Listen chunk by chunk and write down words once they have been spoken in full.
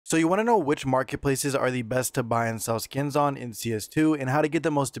So you want to know which marketplaces are the best to buy and sell skins on in CS2 and how to get the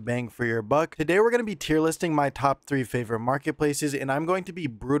most bang for your buck. Today we're going to be tier listing my top 3 favorite marketplaces, and I'm going to be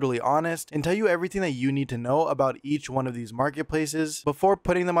brutally honest and tell you everything that you need to know about each one of these marketplaces before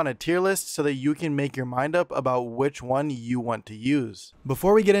putting them on a tier list so that you can make your mind up about which one you want to use.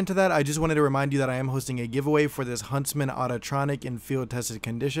 Before we get into that, I just wanted to remind you that I am hosting a giveaway for this Huntsman Autotronic in field tested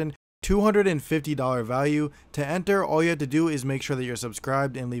condition. $250 value. To enter, all you have to do is make sure that you're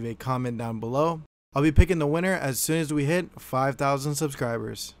subscribed and leave a comment down below. I'll be picking the winner as soon as we hit 5,000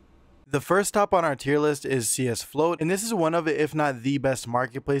 subscribers. The first stop on our tier list is CS Float, and this is one of, if not the best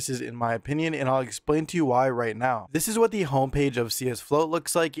marketplaces in my opinion, and I'll explain to you why right now. This is what the homepage of CS Float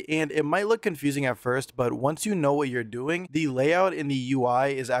looks like, and it might look confusing at first, but once you know what you're doing, the layout in the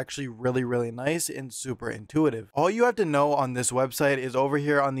UI is actually really nice and super intuitive. All you have to know on this website is over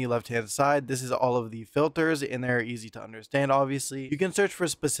here on the left hand side, this is all of the filters, and they're easy to understand obviously. You can search for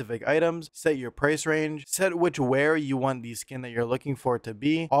specific items, set your price range, set which wear you want the skin that you're looking for to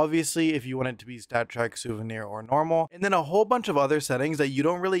be, obviously if you want it to be stat track, souvenir, or normal, and then a whole bunch of other settings that you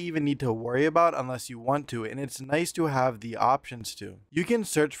don't really even need to worry about unless you want to, and it's nice to have the options to. You can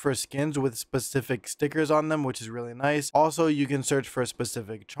search for skins with specific stickers on them, which is really nice. Also, you can search for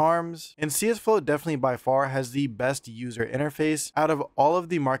specific charms, and CS Float definitely by far has the best user interface out of all of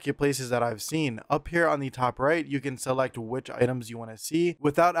the marketplaces that I've seen. Up here on the top right, you can select which items you want to see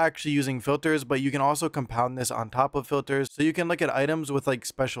without actually using filters, but you can also compound this on top of filters, so you can look at items with like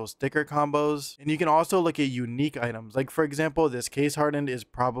special sticker combos, and you can also look at unique items. Like for example, this case hardened is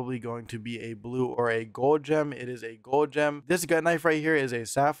probably going to be a blue or a gold gem. It is a gold gem. This gut knife right here is a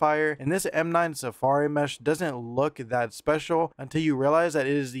sapphire, and this M9 safari mesh doesn't look that special until you realize that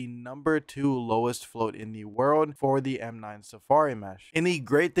it is the number 2 lowest float in the world for the M9 safari mesh. And the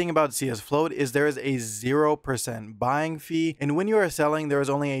great thing about CS Float is there is a 0% buying fee, and when you are selling there is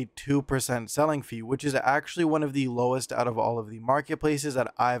only a 2% selling fee, which is actually one of the lowest out of all of the marketplaces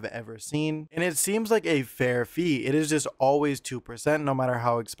that I've ever seen, and it seems like a fair fee. It is just always 2% no matter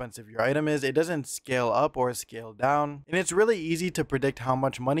how expensive your item is. It doesn't scale up or scale down, and it's really easy to predict how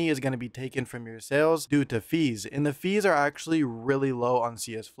much money is going to be taken from your sales due to fees, and the fees are actually really low on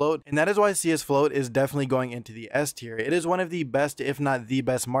CS Float, and that is why CS Float is definitely going into the S tier. It is one of the best, if not the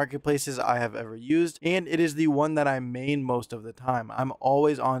best marketplaces I have ever used, and it is the one that I main most of the time. I'm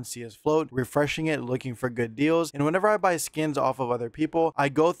always on CS Float, refreshing it, looking for good deals, and whenever I buy skins off of other people, I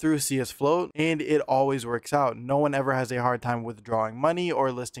go through CS Float and it always works out. No one ever has a hard time withdrawing money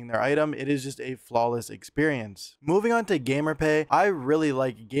or listing their item. It is just a flawless experience. Moving on to GamerPay, I really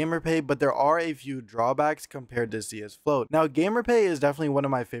like GamerPay, but there are a few drawbacks compared to CS Float. Now GamerPay is definitely one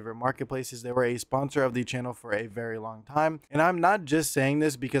of my favorite marketplaces. They were a sponsor of the channel for a very long time, and I'm not just saying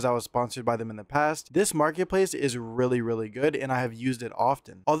this because I was sponsored by them in the past. This marketplace is really good, and I have used it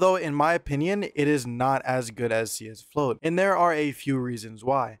often, although in my opinion it is not as good as CS Float, and there are a few reasons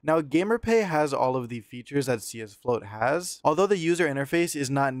why. Now GamerPay has all of the features that CS Float has, although the user interface is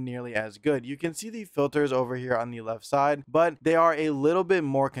not nearly as good. You can see the filters over here on the left side, but they are a little bit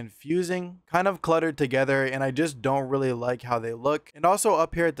more confusing, kind of cluttered together, and I just don't really like how they look. And also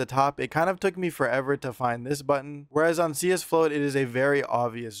up here at the top, it kind of took me forever to find this button, whereas on CS Float it is a very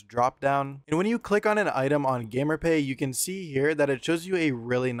obvious drop down. And when you click on an item on GamerPay, you can see here that it shows you a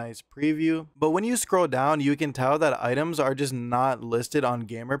really nice preview, but when you scroll down you can tell that items are just not listed on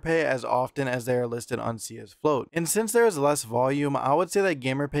GamerPay as often as they are listed on CS Float. And since there is less volume, I would say that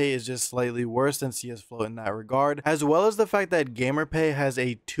GamerPay is just slightly worse than CS Float in that regard, as well as the fact that GamerPay has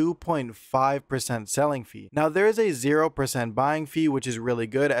a 2.5% selling fee. Now there is a 0% buying fee, which is really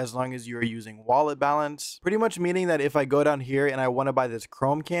good as long as you are using wallet balance, pretty much meaning that if I go down here and I want to buy this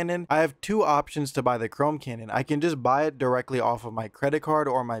chrome cannon, I have 2 options to buy the chrome cannon. I can just buy it directly off of my credit card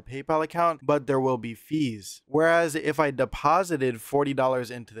or my PayPal account, but there will be fees. Whereas if I deposited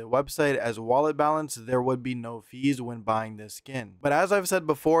 $40 into the website as wallet balance, there would be no fees when buying this skin. But as I've said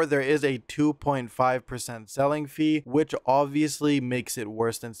before, there is a 2.5% selling fee, which obviously makes it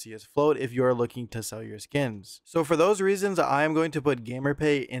worse than CS Float if you're looking to sell your skins. So for those reasons, I am going to put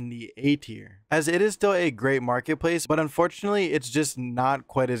GamerPay in the A tier, as it is still a great marketplace, but unfortunately it's just not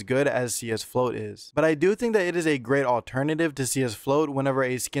quite as good as CS Float is. But I do think that it is a great alternative to CS Float whenever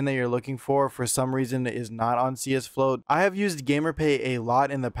a skin that you're looking for some reason is not on CS Float. I have used GamerPay a lot bought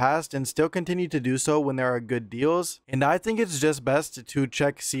in the past and still continue to do so when there are good deals. And I think it's just best to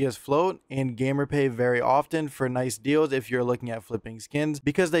check CS Float and GamerPay very often for nice deals if you're looking at flipping skins,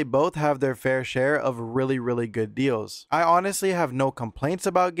 because they both have their fair share of really good deals. I honestly have no complaints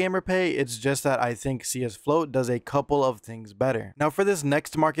about GamerPay, it's just that I think CS Float does a couple of things better. Now for this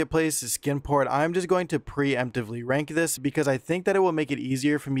next marketplace, Skinport, I'm just going to preemptively rank this because I think that it will make it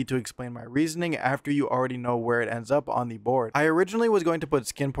easier for me to explain my reasoning after you already know where it ends up on the board. I originally was going to put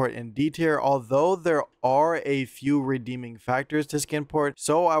Skinport in D tier, although there are a few redeeming factors to Skinport,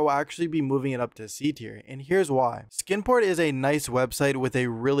 so I will actually be moving it up to C tier, and here's why. Skinport is a nice website with a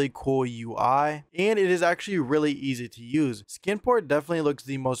really cool UI, and it is actually really easy to use. Skinport definitely looks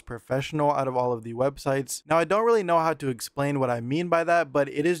the most professional out of all of the websites. Now I don't really know how to explain what I mean by that, but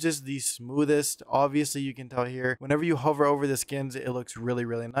it is just the smoothest. Obviously you can tell here, whenever you hover over the skins, it looks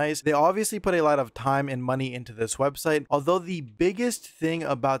really nice. They obviously put a lot of time and money into this website, although the biggest thing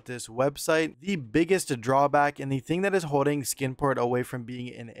about this website, the biggest drawback, and the thing that is holding Skinport away from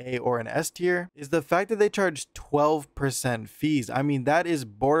being an A or an S tier is the fact that they charge 12% fees. I mean, that is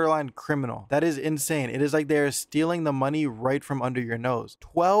borderline criminal. That is insane. It is like they're stealing the money right from under your nose.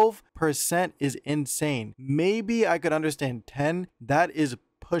 12% is insane. Maybe I could understand 10. That is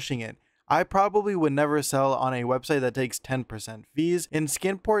pushing it. I probably would never sell on a website that takes 10% fees, and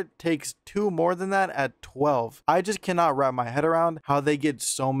Skinport takes 2 more than that at 12. I just cannot wrap my head around how they get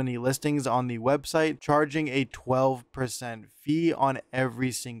so many listings on the website charging a 12% fee on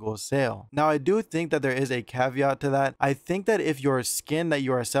every single sale. Now I do think that there is a caveat to that. I think that if your skin that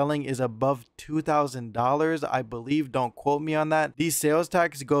you are selling is above $2,000, I believe, don't quote me on that, the sales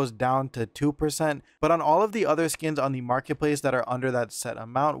tax goes down to 2%, but on all of the other skins on the marketplace that are under that set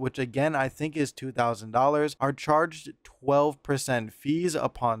amount, which again I think is $2,000, are charged 12% fees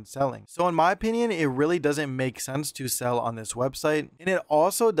upon selling. So in my opinion, it really doesn't make sense to sell on this website, and it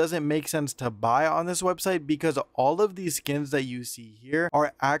also doesn't make sense to buy on this website because all of these skins that you see here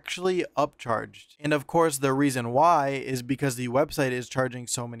are actually upcharged. And of course the reason why is because the website is charging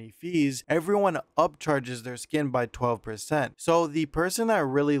so many fees. Everyone upcharges their skin by 12%. So the person that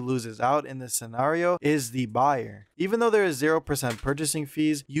really loses out in this scenario is the buyer. Even though there is 0% purchasing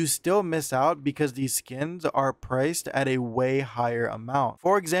fees, you still miss out because these skins are priced at a way higher amount.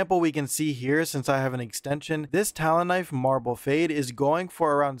 For example, we can see here, since I have an extension, this Talon Knife Marble Fade is going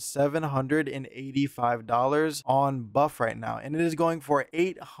for around $785 on Buff right now, and it is going for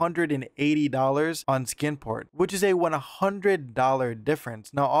 $880 on Skinport, which is a $100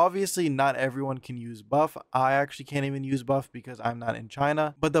 difference. Now obviously not everyone can use Buff. I actually can't even use Buff because I'm not in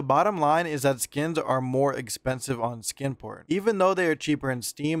China, but the bottom line is that skins are more expensive on Skinport. Even though they are cheaper in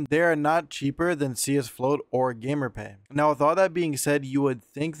Steam, they are not cheaper than CS Float or GamerPay. Now with all that being said, you would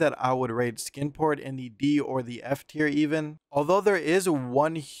think that I would rate Skinport in the D or the F tier even, although there is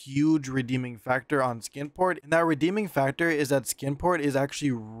one huge redeeming factor on Skinport, and that redeeming factor is that Skinport is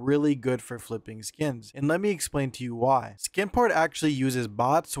actually really good for flipping skins. And let me explain to you why. Skinport actually uses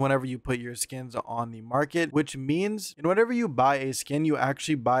bots whenever you put your skins on the market, which means whenever you buy a skin, you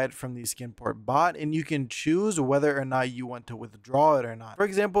actually buy it from the Skinport bot, and you can choose whether or not you want to withdraw it or not. For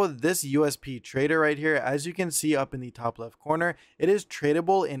example, this USP trader right here, as you can see up in the top left corner, it is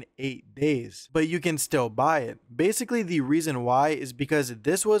tradable in 8 days, but you can still buy it. Basically, the reason why is because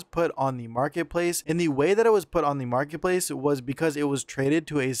this was put on the marketplace, and the way that it was put on the marketplace was because it was traded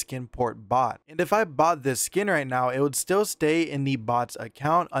to a Skinport bot. And if I bought this skin right now, it would still stay in the bot's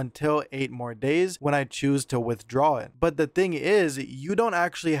account until 8 more days when I choose to withdraw it. But the thing is, you don't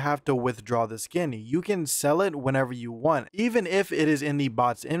actually have to withdraw the skin. You can sell it whenever you want, even if it is in the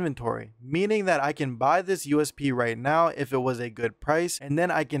bot's inventory, meaning that I can buy this USP right now if it was a good price, and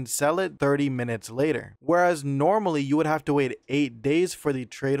then I can sell it 30 minutes later. Whereas normally you would have to wait 8 days for the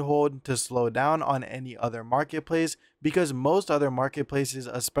trade hold to slow down on any other marketplace, because most other marketplaces,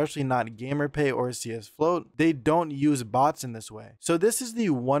 especially not GamerPay or CS Float, they don't use bots in this way. So this is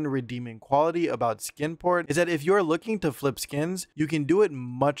the one redeeming quality about Skinport, is that if you're looking to flip skins, you can do it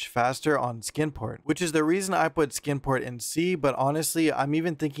much faster on Skinport, which is the reason I put Skinport in C, but honestly, I'm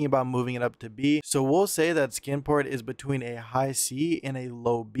even thinking about moving it up to B. So we'll say that Skinport is between a high C and a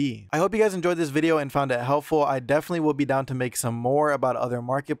low B. I hope you guys enjoyed this video and found it helpful. I definitely will be down to make some more about other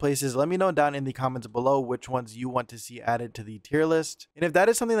marketplaces. Let me know down in the comments below which ones you want to see added to the tier list. And if that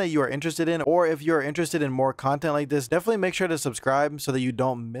is something that you are interested in, or if you're interested in more content like this, definitely make sure to subscribe so that you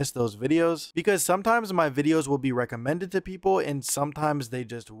don't miss those videos, because sometimes my videos will be recommended to people and sometimes they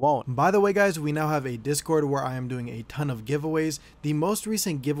just won't. By the way guys, we now have a Discord where where I am doing a ton of giveaways. The most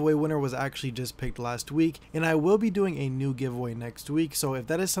recent giveaway winner was actually just picked last week, and I will be doing a new giveaway next week, so if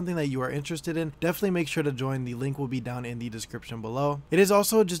that is something that you are interested in, definitely make sure to join. The link will be down in the description below. It is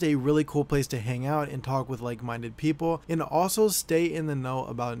also just a really cool place to hang out and talk with like-minded people, and also stay in the know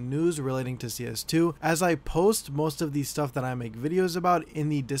about news relating to CS2, as I post most of the stuff that I make videos about in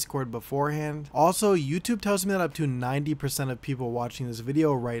the Discord beforehand. Also, YouTube tells me that up to 90% of people watching this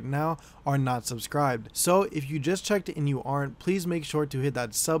video right now are not subscribed. So if you just checked and you aren't, please make sure to hit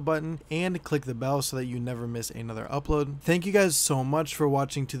that sub button and click the bell so that you never miss another upload. Thank you guys so much for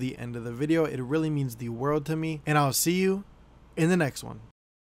watching to the end of the video. It really means the world to me, and I'll see you in the next one.